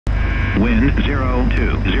Wind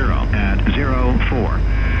 020 at 04.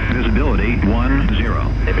 Visibility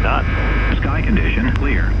 10. Maybe not. Sky condition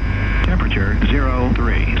clear. Temperature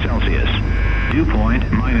 03 Celsius. Dew point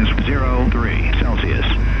 -03 Celsius.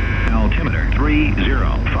 Altimeter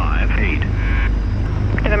 3058.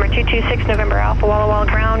 November 226, November Alpha, Walla Walla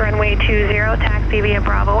ground, runway 20, taxi via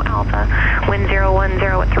Bravo Alpha, wind 010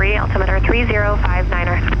 altimeter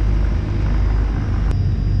 3059er.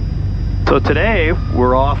 So today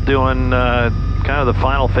we're off doing kind of the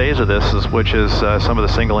final phase of this, which is some of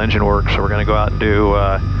the single engine work. So we're going to go out and do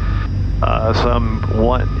some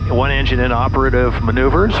one engine inoperative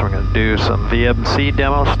maneuvers. We're going to do some VMC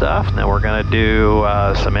demo stuff, and then we're going to do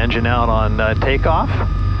some engine out on takeoff.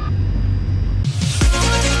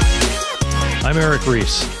 I'm Eric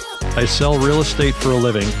Reese. I sell real estate for a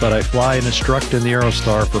living, but I fly and instruct in the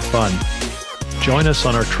Aerostar for fun. Join us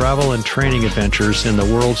on our travel and training adventures in the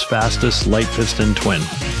world's fastest light piston twin.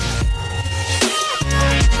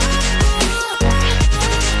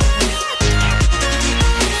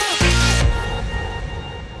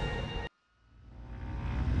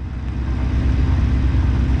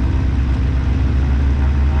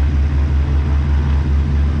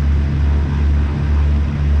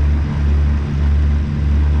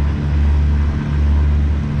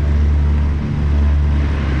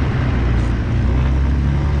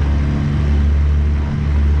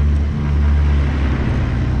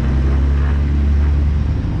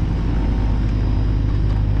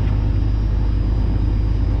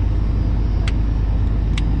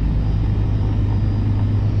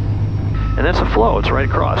 And that's a flow, it's right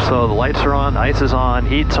across. So the lights are on, ice is on,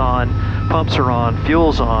 heat's on, pumps are on,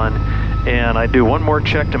 fuel's on, and I do one more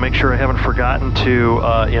check to make sure I haven't forgotten to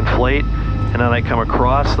inflate, and then I come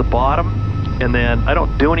across the bottom, and then I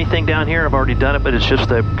don't do anything down here, I've already done it, but it's just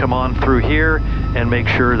to come on through here and make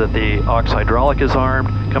sure that the aux hydraulic is armed,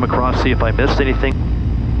 come across, see if I missed anything.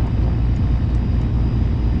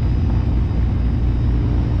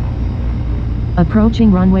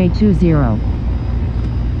 Approaching runway 20.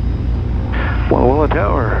 Walla Walla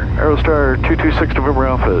Tower, Aerostar 226 November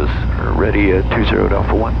Alphas, ready at 20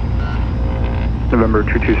 Alpha 1. November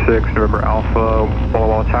 226, November Alpha, Walla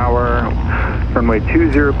Walla Tower, runway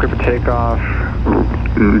 20, clear for takeoff,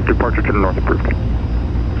 departure to the north approved.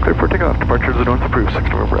 Clear for takeoff, departure to the north approved, 6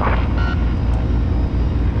 November Alpha.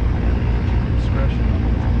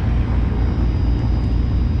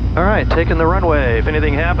 All right, taking the runway. If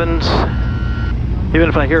anything happens, even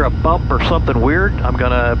if I hear a bump or something weird, I'm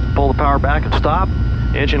gonna pull the power back and stop.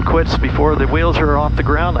 Engine quits before the wheels are off the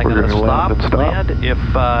ground. I'm gonna stop, land. If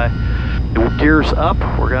the gear's up,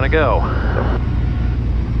 we're gonna go.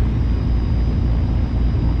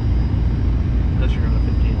 Unless you're on a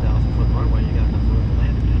 15,000 foot runway, you got enough room to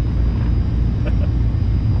land again.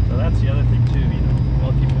 So that's the other thing too, you know.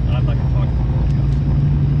 Well, I'm not gonna talk about it.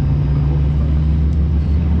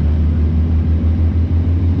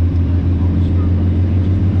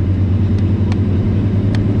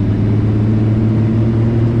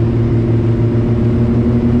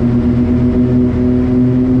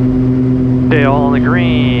 Okay, all on the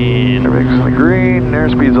green. Everything's on the green,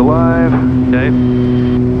 airspeed's alive. Okay.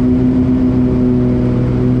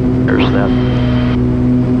 There's that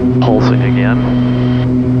pulsing again.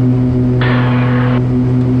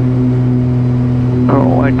 I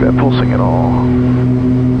don't like that pulsing at all.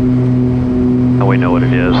 Now we know what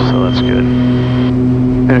it is, so that's good.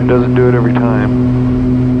 And it doesn't do it every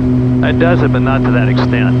time. It does it, but not to that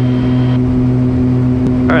extent.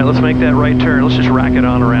 All right, let's make that right turn. Let's just rack it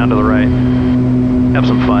on around to the right. Have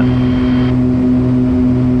some fun.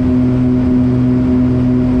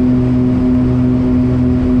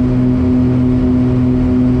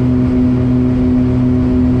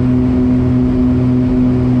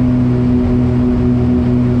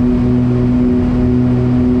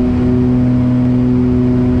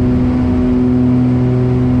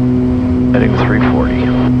 Heading 340.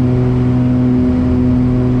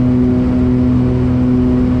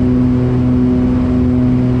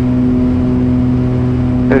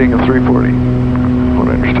 Heading of 340, what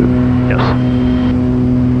I understood. Yes.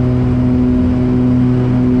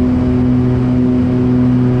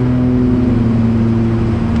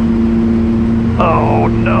 Oh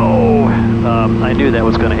no! I knew that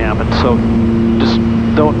was going to happen, so just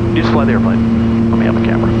fly the airplane. Let me have the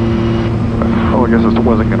camera. Oh, I guess it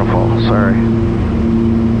wasn't going to fall, sorry.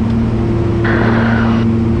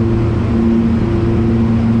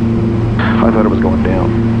 I thought it was going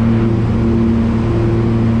down.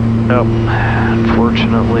 Nope.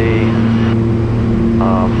 Unfortunately,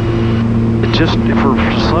 it just, for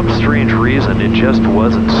some strange reason, it just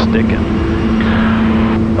wasn't sticking.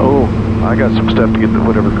 Oh, I got some stuff to get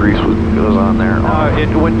whatever grease goes on there.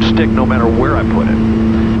 It wouldn't stick no matter where I put it.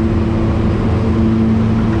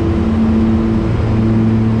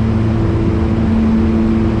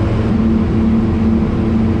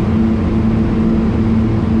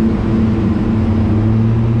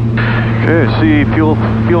 Okay, see fuel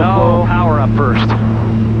flow. Power up first.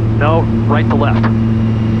 No, right to left.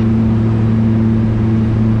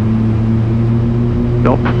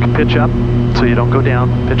 Nope, pitch up so you don't go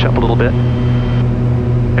down. Pitch up a little bit.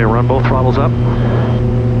 Okay, run both throttles up.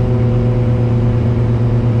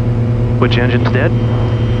 Which engine's dead?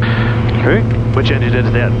 Okay. Which engine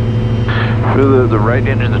is dead? The right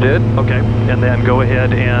engine's dead. Okay, and then go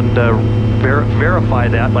ahead and verify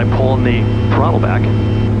that by pulling the throttle back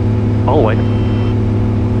all the way.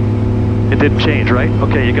 It didn't change, right?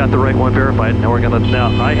 Okay, you got the right one verified. Now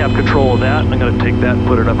I have control of that. I'm gonna take that and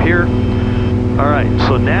put it up here. All right,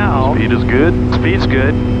 so now... Speed is good. Speed's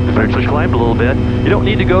good. It's actually climbed a little bit. You don't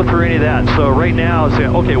need to go through any of that. So right now, say,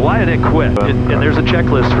 okay, why did it quit? And there's a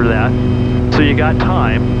checklist for that. So you got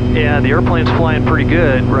time, and the airplane's flying pretty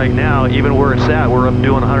good right now, even where it's at. We're up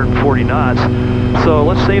doing 140 knots. So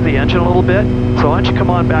let's save the engine a little bit. So why don't you come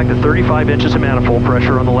on back to 35 inches of manifold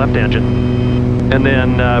pressure on the left engine, and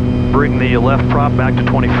then bring the left prop back to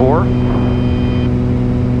 24.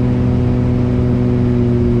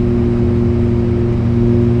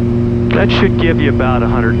 That should give you about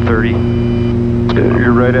 130.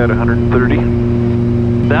 You're right at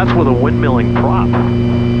 130. That's with a windmilling prop.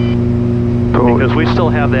 Oh. Because we still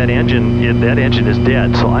have that engine. That engine is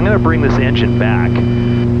dead. So I'm going to bring this engine back,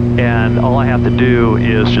 and all I have to do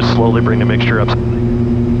is just slowly bring the mixture up.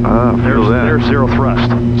 There's zero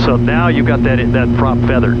thrust. So now you've got that prop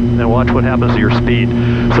feathered. And watch what happens to your speed.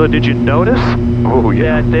 So did you notice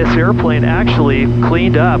that this airplane actually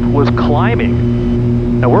cleaned up, was climbing?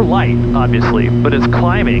 Now we're light, obviously, but it's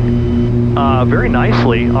climbing very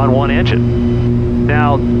nicely on one engine.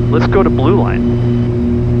 Now, let's go to blue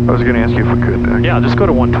line. I was going to ask you if we could. Yeah, just go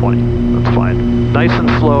to 120. That's fine. Nice and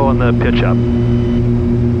slow on the pitch up.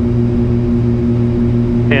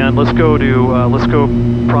 And let's go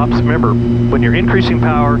props. Remember, when you're increasing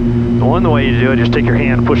power, the one way you do it, just take your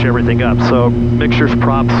hand and push everything up. So mixtures,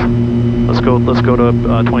 props. Let's go to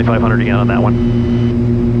 2500 again on that one.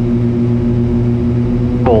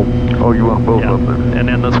 Full. Oh, you want both of them? And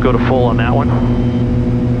then let's go to full on that one.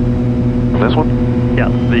 This one? Yeah,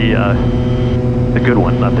 the good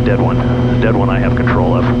one, not the dead one. The dead one I have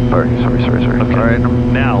control of. Sorry. Okay. All right.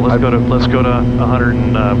 Now let's go to 100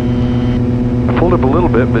 and. I pulled up a little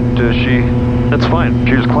bit, but That's fine.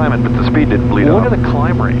 She was climbing, but the speed didn't bleed off. Look at the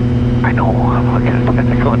climb rate. I know. I'm looking at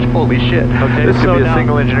that going, holy shit. Okay, this could so be a now,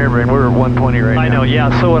 single engine airplane. We're at 120 right now. I know, yeah.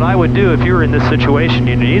 So what I would do if you were in this situation,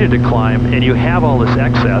 you needed to climb, and you have all this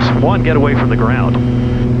excess. One, get away from the ground.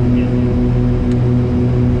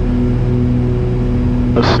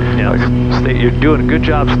 You're doing a good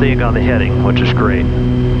job staying on the heading, which is great.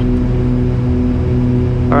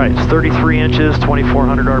 All right, it's 33 inches,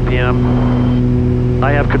 2400 RPM.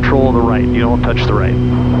 I have control of the right. You don't touch the right.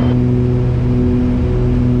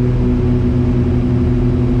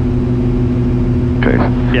 Okay.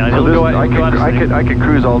 Yeah, so I could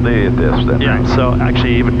cruise all day at this then. Yeah, right? so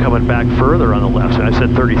actually even coming back further on the left, so I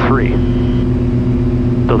said 33.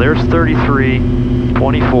 So there's 33,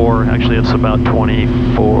 24, actually it's about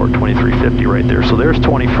 24, 2350 right there. So there's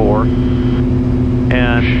 24.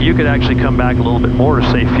 And you could actually come back a little bit more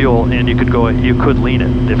to save fuel, and you could lean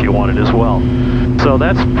it if you wanted as well. So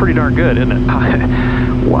that's pretty darn good, isn't it?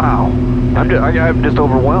 Wow. I'm just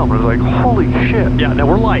overwhelmed. I was like, holy shit. Yeah, now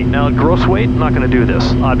we're light. Now gross weight, I'm not going to do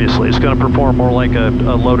this, obviously. It's going to perform more like a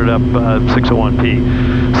loaded up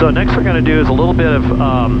 601P. So next we're going to do is a little bit of,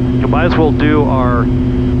 you might as well do our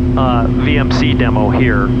Vmc demo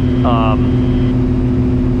here.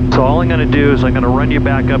 So all I'm going to do is I'm going to run you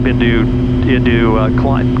back up into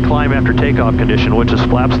climb after takeoff condition, which is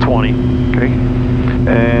flaps 20. Okay.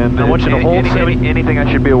 And I want you to hold anything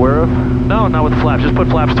I should be aware of? No, not with flaps. Just put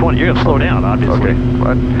flaps 20. You're going to slow down, obviously. Okay.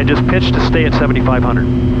 What? And just pitch to stay at 7,500.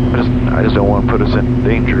 I just don't want to put us in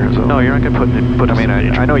danger. So. No, you're not going to put us in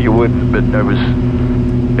danger. I know you wouldn't, but I was...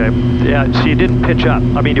 Okay. Yeah, so you didn't pitch up.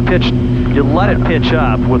 I mean, you let it pitch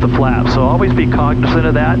up with the flaps. So always be cognizant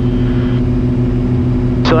of that.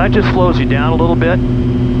 So that just slows you down a little bit.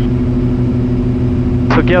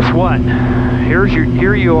 So guess what? Here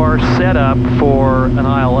you are set up for an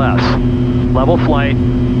ILS. Level flight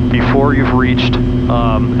before you've reached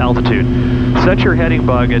altitude. Set your heading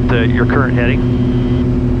bug at your current heading.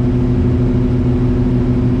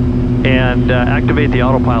 And activate the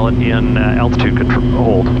autopilot in altitude control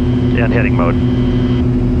hold and heading mode.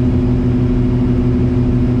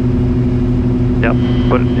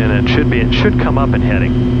 Yep, and it should come up in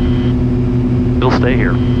heading. It'll stay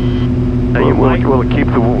here. Now Will it keep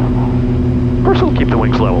the... Of course it'll keep the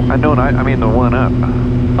wings level. I know, I mean the one up.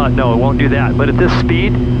 No, it won't do that. But at this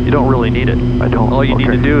speed, you don't really need it. I don't. All you need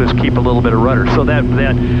to do is keep a little bit of rudder. So that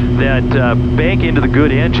bank into the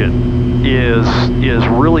good engine is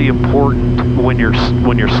really important when you're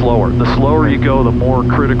slower. The slower you go, the more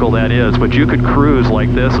critical that is. But you could cruise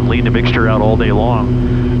like this and lean the mixture out all day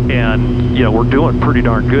long, and we're doing pretty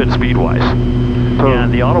darn good speed-wise. So,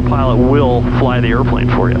 and the autopilot will fly the airplane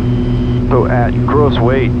for you. So at gross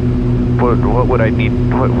weight, what would I need?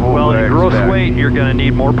 Well, at gross weight, you're going to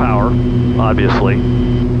need more power, obviously,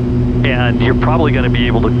 and you're probably going to be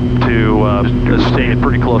able to stay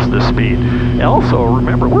pretty close to this speed. And also,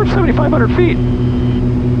 remember, we're at 7,500 feet.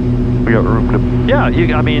 We got room to... Yeah,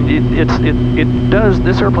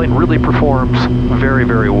 this airplane really performs very,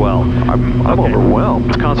 very well. I'm overwhelmed.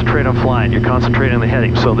 Just concentrate on flying. You're concentrating on the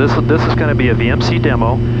heading. So this is going to be a VMC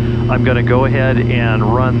demo. I'm going to go ahead and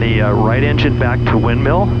run the right engine back to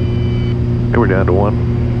windmill. Okay, we're down to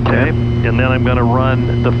 1. Okay, and then I'm going to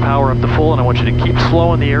run the power up to full, and I want you to keep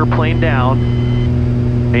slowing the airplane down.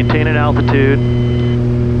 Maintain an altitude.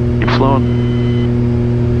 Keep slowing.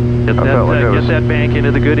 Get that bank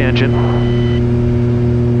into the good engine.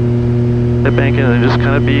 That bank in, and just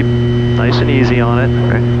kind of be nice and easy on it.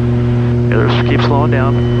 Okay. Yeah, just keep slowing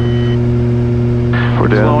down. We're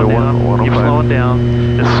down to 105. Keep slowing down.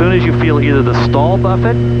 As soon as you feel either the stall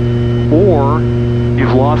buffet or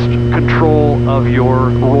you've lost control of your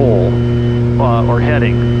roll or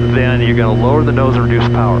heading, then you're going to lower the nose and reduce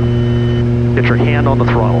power. Get your hand on the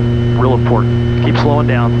throttle. Real important. Keep slowing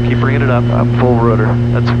down. Keep bringing it up. I'm full rudder.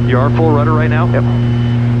 You are full rudder right now? Yep.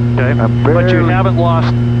 Okay. But you haven't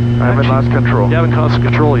lost... I haven't lost control. You haven't lost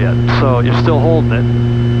control yet, so you're still holding it.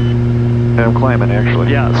 And I'm climbing,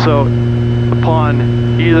 actually. Yeah, so upon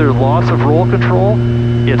either loss of roll control,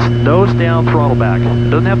 it's nose down, throttle back. It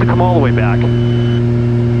doesn't have to come all the way back.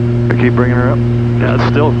 I keep bringing her up? Yeah, it's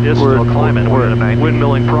still climbing. We're at a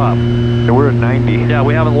windmilling prop. And we're at 90. Yeah,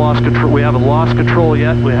 we haven't lost control. We haven't lost control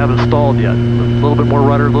yet. We haven't stalled yet. A little bit more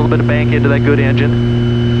rudder, a little bit of bank into that good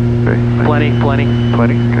engine. Okay. Plenty.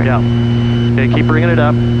 Okay. Yeah. Okay, keep bringing it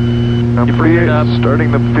up. I'm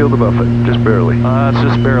starting to feel the buffet, just barely. It's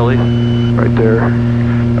just barely. Right there.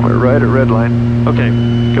 I'm right at red line. Okay,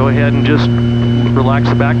 go ahead and just relax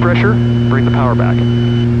the back pressure. Bring the power back.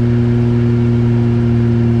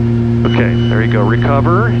 Okay, there you go.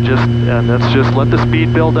 Recover. And that's just let the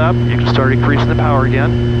speed build up. You can start increasing the power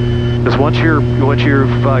again. Because once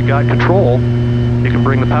you've got control, you can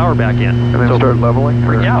bring the power back in. And then start leveling?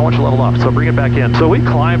 Yeah, I want you to level off. So bring it back in. So we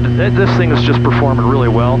climbed. This thing is just performing really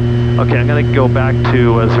well. Okay, I'm going to go back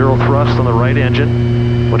to zero thrust on the right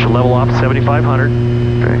engine, which will level off at 7,500.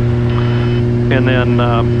 Okay. And then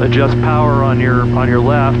adjust power on your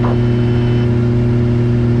left.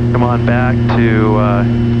 Come on back to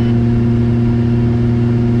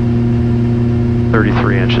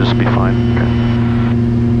 33 inches. Be fine. Okay.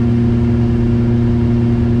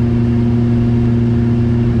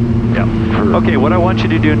 Okay, what I want you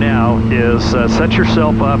to do now is set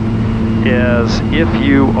yourself up as if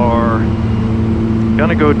you are going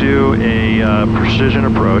to go do a precision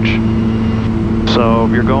approach. So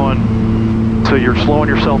you're slowing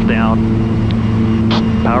yourself down.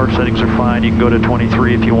 Power settings are fine. You can go to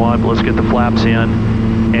 23 if you want, but let's get the flaps in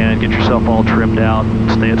and get yourself all trimmed out.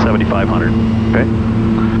 Stay at 7,500. Okay.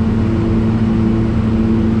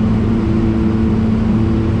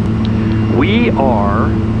 We are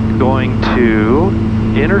going to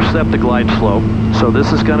intercept the glide slope. So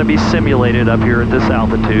this is going to be simulated up here at this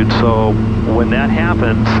altitude. So when that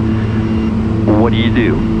happens, what do you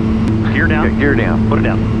do? Gear down? Okay, gear down. Put it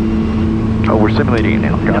down. Oh, we're simulating it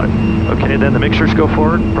now. Got it. Okay, then the mixers go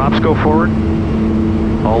forward, props go forward,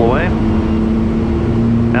 all the way.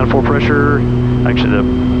 Manifold pressure, actually the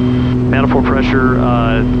manifold pressure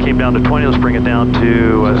came down to 20. Let's bring it down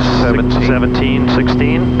to 17,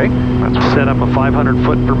 16. Okay. Let's set up a 500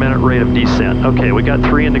 foot per minute rate of descent. Okay, we got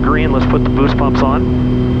 3 in the green. Let's put the boost pumps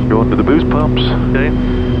on. Go into the boost pumps. Okay.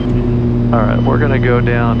 All right, we're going to go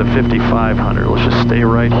down to 5,500. Let's just stay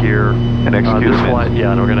right here. And execute the miss.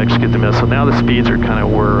 Yeah, and we're going to execute the miss. So now the speeds are kind of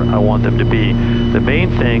where I want them to be. The main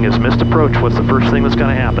thing is missed approach. What's the first thing that's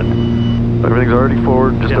going to happen? Everything's already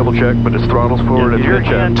forward, just double check, but its throttle's forward. Yeah, your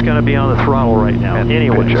hand's going to be on the throttle right now. And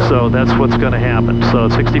anyway, so that's what's going to happen. So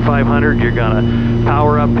at 6,500, you're going to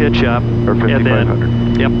power up, pitch up. Or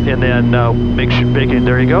 5,500. Yep, and then make sure,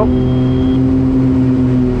 there you go.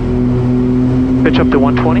 Pitch up to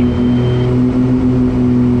 120.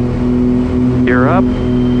 Gear up.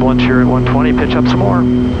 Once you're at 120, pitch up some more.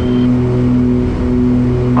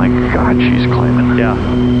 My God, she's climbing. Yeah.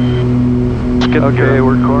 Okay,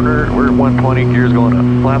 we're 120, gears going up.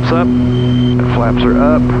 Flaps up. The flaps are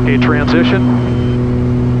up. Okay, transition.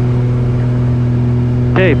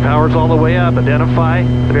 Okay, power's all the way up. Identify.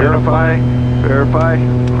 Verify. We're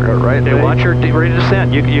right Okay, watch your rate of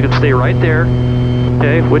descent. You can stay right there.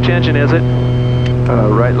 Okay, which engine is it?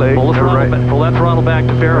 Right leg. Pull that throttle back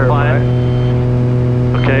to verify it.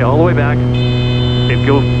 Okay, all the way back. Okay,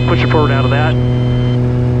 go push it forward out of that.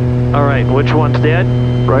 All right, which one's dead?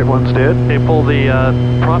 Right one's dead. Okay, pull the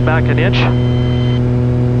prop back an inch.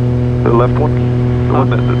 The left one? The one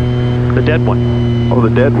that... The dead one. Oh, the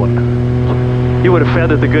dead one. You would have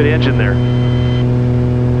feathered the good engine there.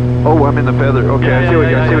 Oh, I'm in the feather. Okay, I see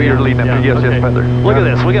what you're leading up to. Yes, okay. yes, feather. Look at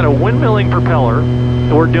this. We got a windmilling propeller.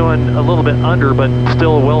 We're doing a little bit under, but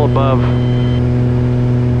still well above.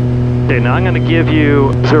 Okay, now I'm going to give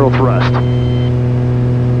you 0 thrust.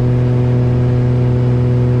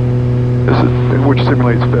 Which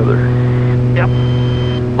simulates feather. Yep.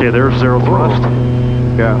 Okay, there's 0 thrust.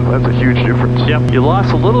 Yeah, that's a huge difference. Yep. You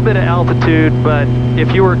lost a little bit of altitude, but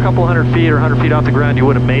if you were a couple 100 feet or 100 feet off the ground, you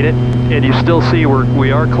would have made it. And you still see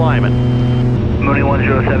we are climbing. Mooney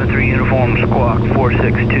 1073 uniform squawk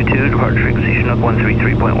 4622, departure frequency Chinook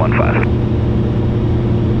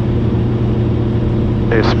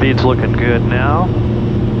 133.15. Okay, speed's looking good now.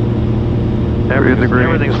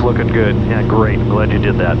 Everything's looking good. Yeah, great. I'm glad you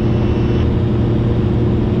did that.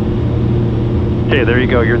 Okay, there you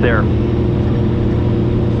go. You're there.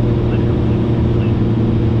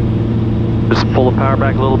 Just pull the power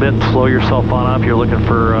back a little bit and slow yourself on up. You're looking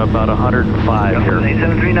for about 105 here.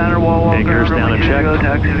 8739 wall Okay, gears down and check.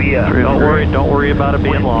 Taxi, Don't worry about it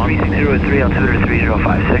being long. 3603, altimeter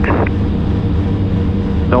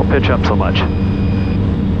 3056. Don't pitch up so much.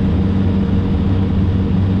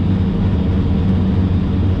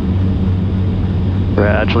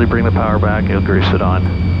 Gradually bring the power back. You'll grease it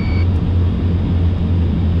on.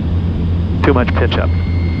 Too much pitch up.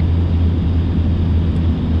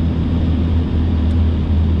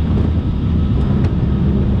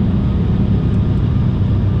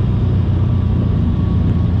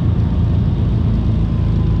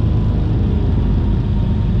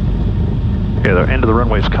 Okay, the end of the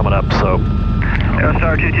runway's coming up, so.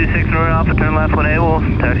 Aerostar 226 Northern Alpha, turn left 1A, will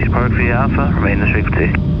taxi Park V Alpha, remain this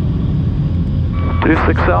frequency.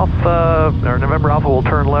 26 Alpha, or November Alpha will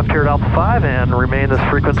turn left here at Alpha 5 and remain this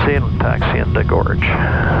frequency and taxi into Gorge.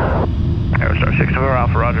 Aerostar 6 November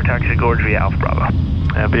Alpha, roger, taxi Gorge via Alpha Bravo.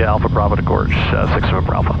 And via Alpha Bravo to Gorge, 6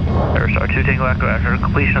 November Alpha. Aerostar 2 Tango Echo after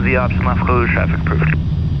completion of the ops and left closed, traffic approved.